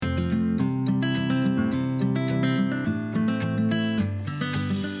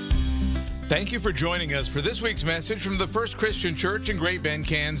Thank you for joining us for this week's message from the First Christian Church in Great Bend,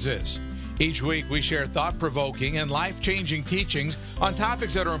 Kansas. Each week we share thought-provoking and life-changing teachings on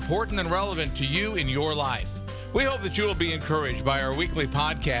topics that are important and relevant to you in your life. We hope that you will be encouraged by our weekly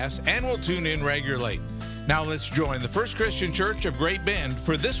podcast and will tune in regularly. Now let's join the First Christian Church of Great Bend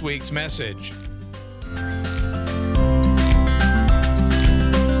for this week's message.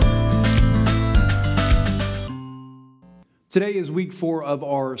 Today is week 4 of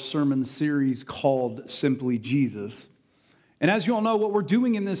our sermon series called Simply Jesus. And as you all know, what we're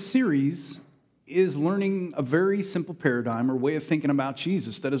doing in this series is learning a very simple paradigm or way of thinking about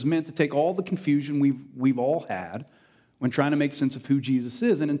Jesus that is meant to take all the confusion we've all had when trying to make sense of who Jesus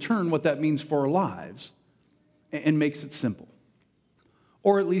is, and in turn what that means for our lives, and makes it simple.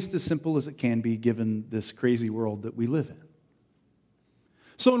 Or at least as simple as it can be given this crazy world that we live in.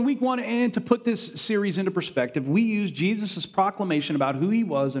 So in week 1, and to put this series into perspective, we used Jesus' proclamation about who he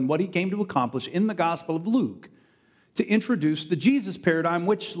was and what he came to accomplish in the Gospel of Luke to introduce the Jesus paradigm,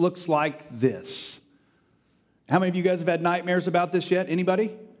 which looks like this. How many of you guys have had nightmares about this yet?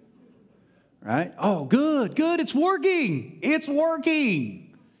 Anybody? Right? Oh, good. It's working.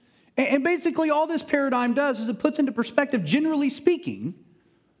 And basically all this paradigm does is it puts into perspective, generally speaking,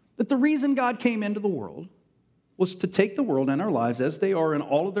 that the reason God came into the world was to take the world and our lives as they are in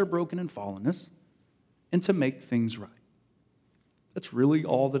all of their broken and fallenness and to make things right. That's really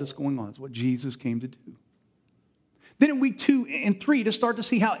all that is going on. It's what Jesus came to do. Then in week 2 and 3, to start to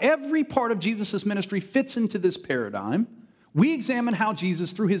see how every part of Jesus' ministry fits into this paradigm, we examine how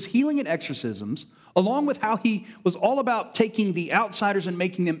Jesus, through his healing and exorcisms, along with how he was all about taking the outsiders and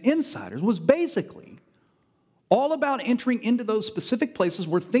making them insiders, was basically all about entering into those specific places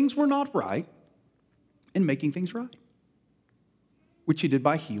where things were not right and making things right, which he did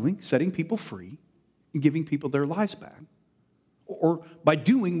by healing, setting people free, and giving people their lives back, or by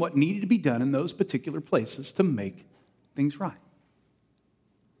doing what needed to be done in those particular places to make things right.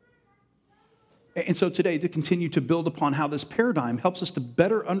 And so today, to continue to build upon how this paradigm helps us to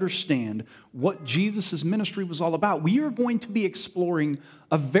better understand what Jesus' ministry was all about, we are going to be exploring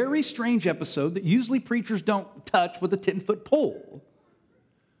a very strange episode that usually preachers don't touch with a 10-foot pole,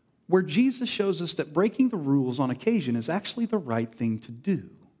 where Jesus shows us that breaking the rules on occasion is actually the right thing to do.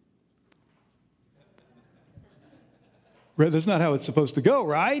 That's not how it's supposed to go,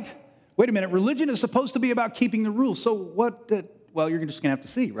 right? Wait a minute, religion is supposed to be about keeping the rules. So what, well, you're just going to have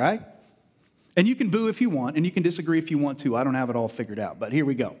to see, right? And you can boo if you want, and you can disagree if you want to. I don't have it all figured out, but here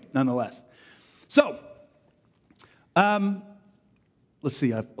we go, nonetheless. So, let's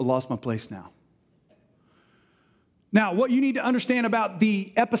see, I've lost my place now. Now, what you need to understand about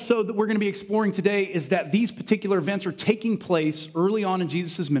the episode that we're going to be exploring today is that these particular events are taking place early on in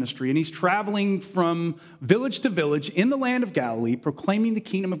Jesus' ministry, and he's traveling from village to village in the land of Galilee, proclaiming the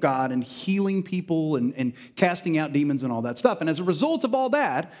kingdom of God and healing people and casting out demons and all that stuff. And as a result of all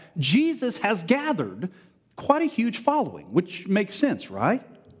that, Jesus has gathered quite a huge following, which makes sense, right?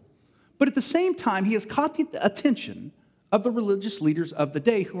 But at the same time, he has caught the attention of the religious leaders of the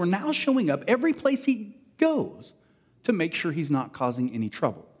day who are now showing up every place he goes to make sure he's not causing any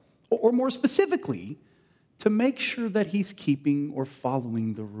trouble. Or more specifically, to make sure that he's keeping or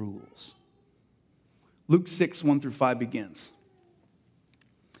following the rules. Luke 6, 1-5 begins.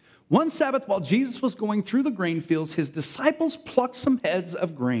 One Sabbath, while Jesus was going through the grain fields, his disciples plucked some heads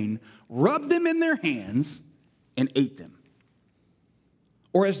of grain, rubbed them in their hands, and ate them.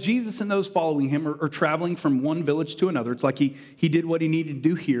 Or as Jesus and those following him are traveling from one village to another, it's like he did what he needed to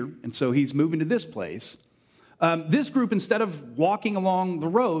do here, and so he's moving to this place. This group, instead of walking along the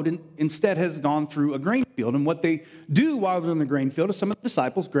road, instead has gone through a grain field. And what they do while they're in the grain field is some of the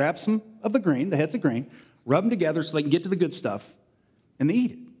disciples grab some of the grain, the heads of grain, rub them together so they can get to the good stuff, and they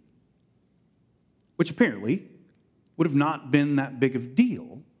eat it. Which apparently would have not been that big of a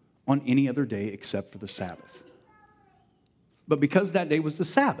deal on any other day except for the Sabbath. But because that day was the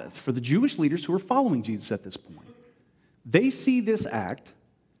Sabbath, for the Jewish leaders who were following Jesus at this point, they see this act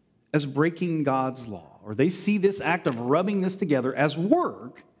as breaking God's law. Or they see this act of rubbing this together as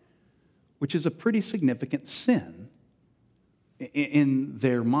work, which is a pretty significant sin in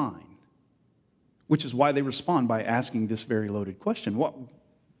their mind. Which is why they respond by asking this very loaded question.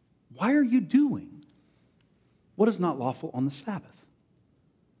 Why are you doing what is not lawful on the Sabbath?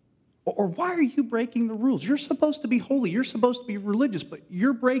 Or why are you breaking the rules? You're supposed to be holy. You're supposed to be religious, but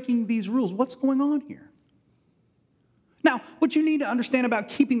you're breaking these rules. What's going on here? Now, what you need to understand about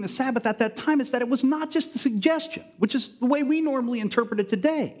keeping the Sabbath at that time is that it was not just a suggestion, which is the way we normally interpret it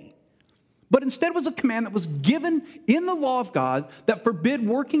today, but instead was a command that was given in the law of God that forbid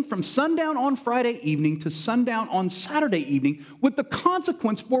working from sundown on Friday evening to sundown on Saturday evening, with the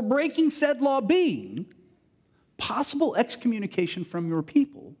consequence for breaking said law being possible excommunication from your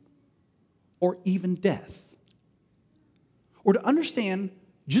people or even death. Or to understand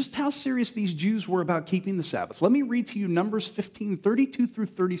just how serious these Jews were about keeping the Sabbath, let me read to you Numbers 15, 32 through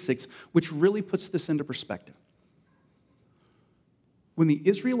 36, which really puts this into perspective. When the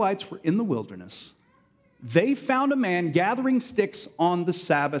Israelites were in the wilderness, they found a man gathering sticks on the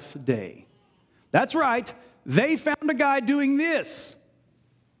Sabbath day. That's right, they found a guy doing this.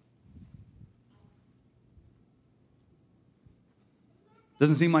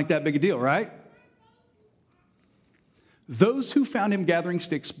 Doesn't seem like that big a deal, right? Those who found him gathering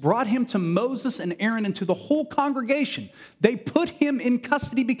sticks brought him to Moses and Aaron and to the whole congregation. They put him in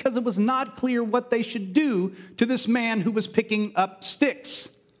custody because it was not clear what they should do to this man who was picking up sticks.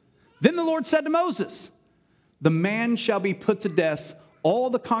 Then the Lord said to Moses, "The man shall be put to death. All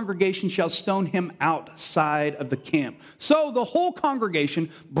the congregation shall stone him outside of the camp." So the whole congregation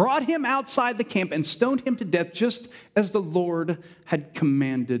brought him outside the camp and stoned him to death, just as the Lord had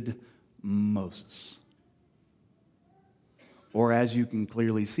commanded Moses. Or as you can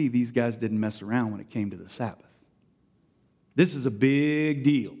clearly see, these guys didn't mess around when it came to the Sabbath. This is a big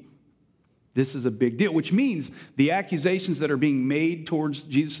deal. This is a big deal, which means the accusations that are being made towards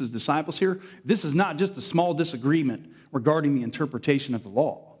Jesus' disciples here, this is not just a small disagreement regarding the interpretation of the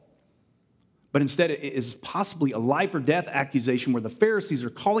law, but instead it is possibly a life or death accusation where the Pharisees are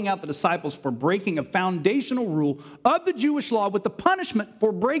calling out the disciples for breaking a foundational rule of the Jewish law, with the punishment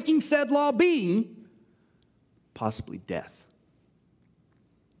for breaking said law being possibly death.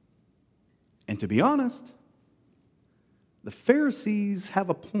 And to be honest, the Pharisees have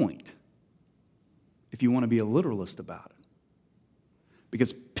a point, if you want to be a literalist about it.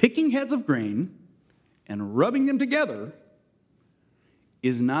 Because picking heads of grain and rubbing them together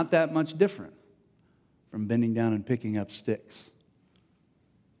is not that much different from bending down and picking up sticks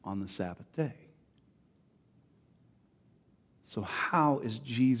on the Sabbath day. So how is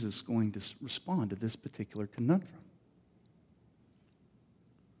Jesus going to respond to this particular conundrum?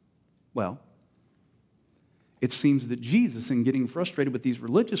 Well, it seems that Jesus, in getting frustrated with these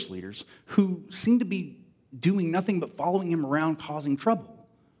religious leaders who seem to be doing nothing but following him around, causing trouble,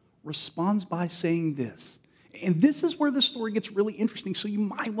 responds by saying this. And this is where the story gets really interesting, so you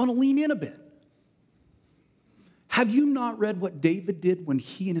might want to lean in a bit. Have you not read what David did when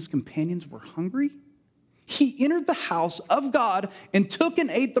he and his companions were hungry? He entered the house of God and took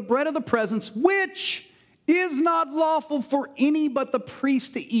and ate the bread of the presence, which is not lawful for any but the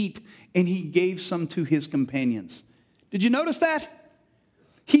priest to eat, and he gave some to his companions. Did you notice that?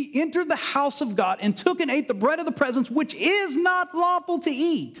 He entered the house of God and took and ate the bread of the presence, which is not lawful to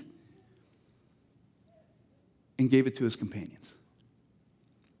eat, and gave it to his companions.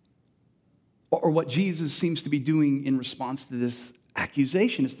 Or what Jesus seems to be doing in response to this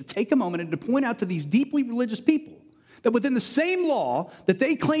accusation is to take a moment and to point out to these deeply religious people that within the same law that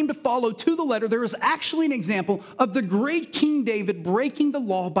they claim to follow to the letter, there is actually an example of the great King David breaking the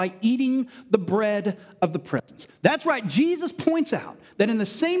law by eating the bread of the presence. That's right, Jesus points out that in the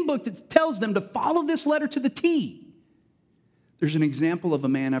same book that tells them to follow this letter to the T, there's an example of a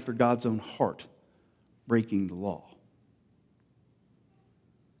man after God's own heart breaking the law.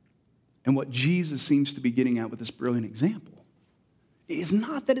 And what Jesus seems to be getting at with this brilliant example is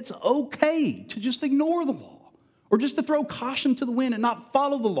not that it's okay to just ignore the law, or just to throw caution to the wind and not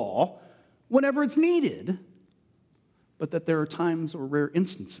follow the law whenever it's needed, but that there are times or rare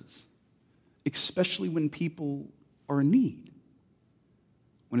instances, especially when people are in need,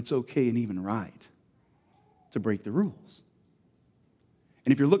 when it's okay and even right to break the rules.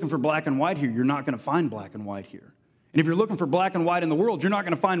 And if you're looking for black and white here, you're not going to find black and white here. And if you're looking for black and white in the world, you're not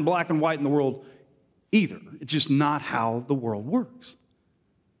going to find black and white in the world either. It's just not how the world works.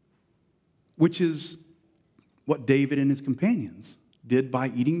 Which is what David and his companions did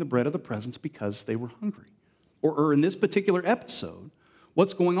by eating the bread of the presence because they were hungry. Or in this particular episode,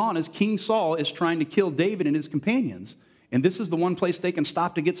 what's going on is King Saul is trying to kill David and his companions, and this is the one place they can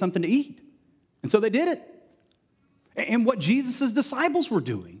stop to get something to eat. And so they did it. And what Jesus' disciples were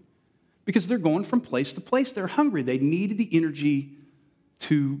doing, because they're going from place to place, they're hungry. They needed the energy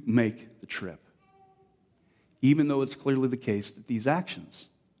to make the trip. Even though it's clearly the case that these actions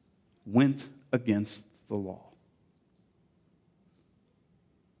went against the law.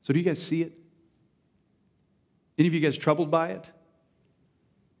 So do you guys see it? Any of you guys troubled by it?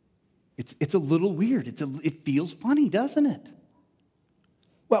 It's a little weird. It feels funny, doesn't it?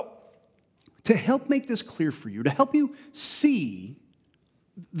 Well, to help make this clear for you, to help you see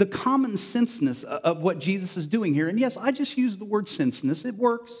the common senseness of what Jesus is doing here. And yes, I just use the word senseness. It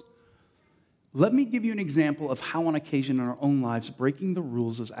works. Let me give you an example of how on occasion in our own lives, breaking the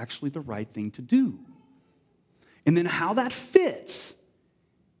rules is actually the right thing to do. And then how that fits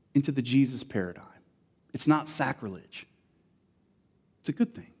into the Jesus paradigm. It's not sacrilege. It's a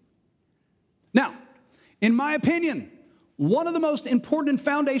good thing. Now, in my opinion, one of the most important and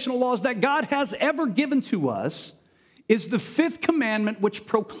foundational laws that God has ever given to us is the fifth commandment, which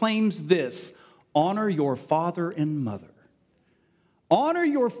proclaims this: honor your father and mother. Honor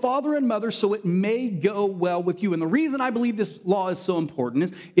your father and mother so it may go well with you. And the reason I believe this law is so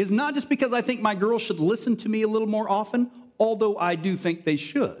important is not just because I think my girls should listen to me a little more often, although I do think they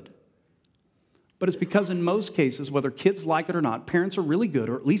should. But it's because in most cases, whether kids like it or not, parents are really good,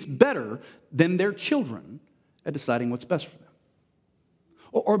 or at least better than their children at deciding what's best for them.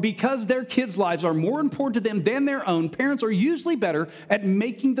 Or because their kids' lives are more important to them than their own, parents are usually better at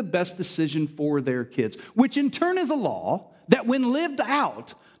making the best decision for their kids, which in turn is a law that when lived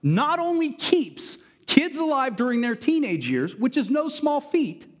out, not only keeps kids alive during their teenage years, which is no small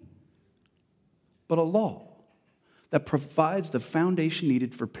feat, but a law that provides the foundation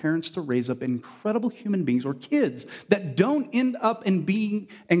needed for parents to raise up incredible human beings, or kids that don't end up in being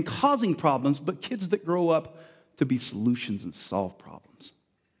and causing problems, but kids that grow up to be solutions and solve problems.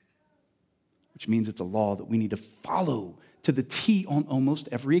 Which means it's a law that we need to follow to the T on almost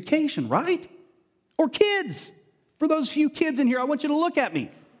every occasion, right? Or kids. For those few kids in here, I want you to look at me.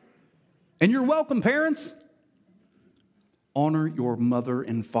 And you're welcome, parents. Honor your mother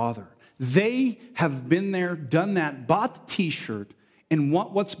and father. They have been there, done that, bought the t-shirt, and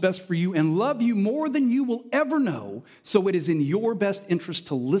want what's best for you and love you more than you will ever know. So it is in your best interest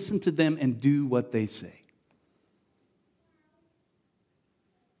to listen to them and do what they say.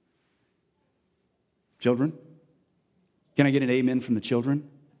 Children? Can I get an amen from the children?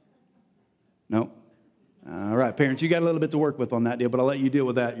 No? All right, parents, you got a little bit to work with on that deal, but I'll let you deal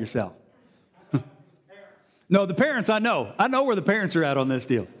with that yourself. No, the parents, I know. I know where the parents are at on this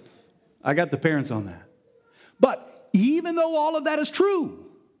deal. I got the parents on that. But even though all of that is true,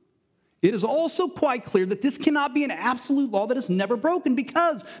 it is also quite clear that this cannot be an absolute law that is never broken,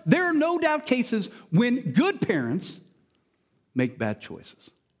 because there are no doubt cases when good parents make bad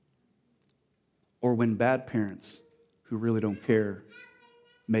choices. Or when bad parents who really don't care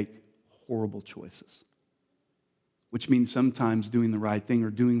make horrible choices. Which means sometimes doing the right thing or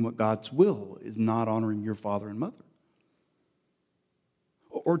doing what God's will is not honoring your father and mother.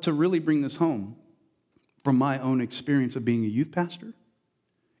 Or to really bring this home, from my own experience of being a youth pastor,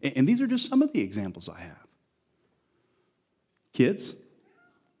 and these are just some of the examples I have. Kids,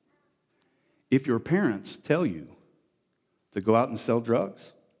 if your parents tell you to go out and sell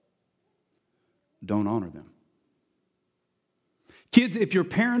drugs, don't honor them. Kids, if your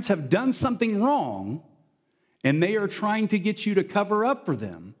parents have done something wrong and they are trying to get you to cover up for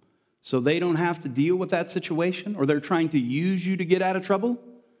them so they don't have to deal with that situation, or they're trying to use you to get out of trouble,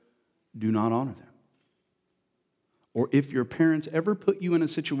 do not honor them. Or if your parents ever put you in a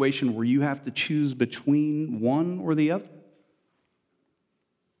situation where you have to choose between one or the other,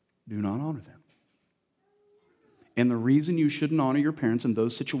 do not honor them. And the reason you shouldn't honor your parents in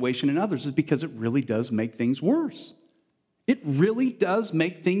those situations and others is because it really does make things worse. It really does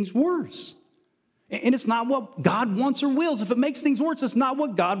make things worse. And it's not what God wants or wills. If it makes things worse, it's not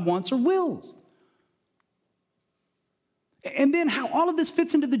what God wants or wills. And then how all of this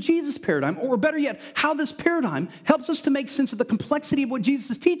fits into the Jesus paradigm, or better yet, how this paradigm helps us to make sense of the complexity of what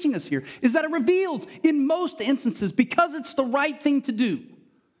Jesus is teaching us here, is that it reveals in most instances, because it's the right thing to do,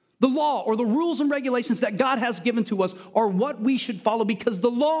 the law or the rules and regulations that God has given to us are what we should follow, because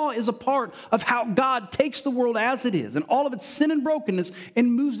the law is a part of how God takes the world as it is and all of its sin and brokenness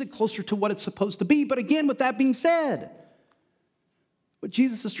and moves it closer to what it's supposed to be. But again, with that being said, what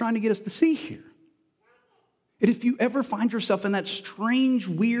Jesus is trying to get us to see here, and if you ever find yourself in that strange,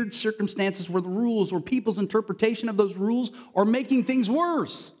 weird circumstances where the rules or people's interpretation of those rules are making things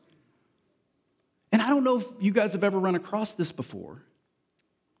worse, and I don't know if you guys have ever run across this before,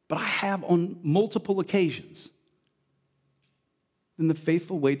 but I have on multiple occasions. Then the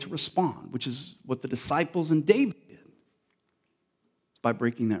faithful way to respond, which is what the disciples and David did, is by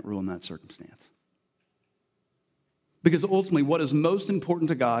breaking that rule in that circumstance. Because ultimately, what is most important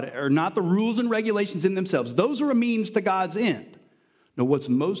to God are not the rules and regulations in themselves. Those are a means to God's end. No, what's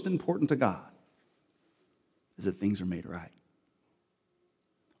most important to God is that things are made right.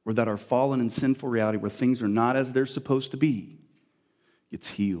 Or that our fallen and sinful reality, where things are not as they're supposed to be, gets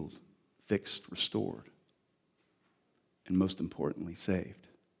healed, fixed, restored, and most importantly, saved.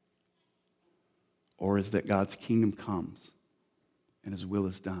 Or is that God's kingdom comes and his will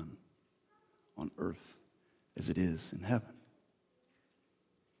is done on earth as it is in heaven.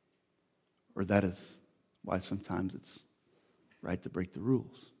 Or that is why sometimes it's right to break the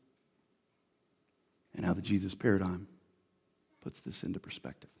rules. And how the Jesus paradigm puts this into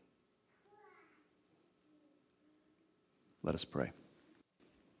perspective. Let us pray.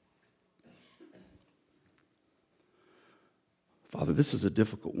 Father, this is a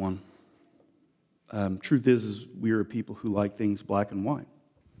difficult one. Truth is we are a people who like things black and white.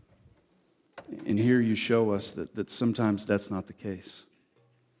 And here you show us that sometimes that's not the case.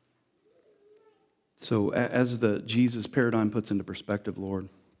 So as the Jesus paradigm puts into perspective, Lord,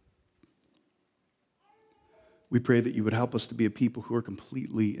 we pray that you would help us to be a people who are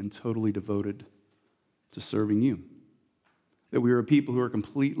completely and totally devoted to serving you. That we are a people who are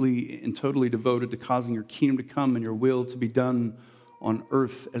completely and totally devoted to causing your kingdom to come and your will to be done on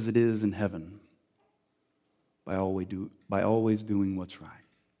earth as it is in heaven by always doing what's right.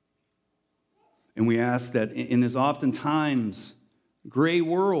 And we ask that in this oftentimes gray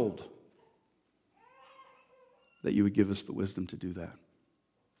world, that you would give us the wisdom to do that.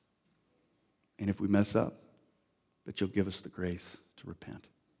 And if we mess up, that you'll give us the grace to repent.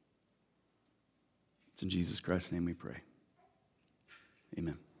 It's in Jesus Christ's name we pray.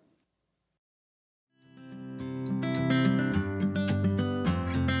 Amen.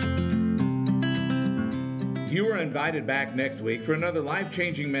 You are invited back next week for another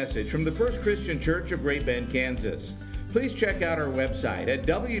life-changing message from the First Christian Church of Great Bend, Kansas. Please check out our website at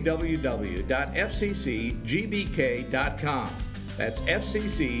www.fccgbk.com. That's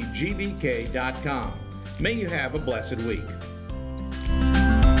fccgbk.com. May you have a blessed week.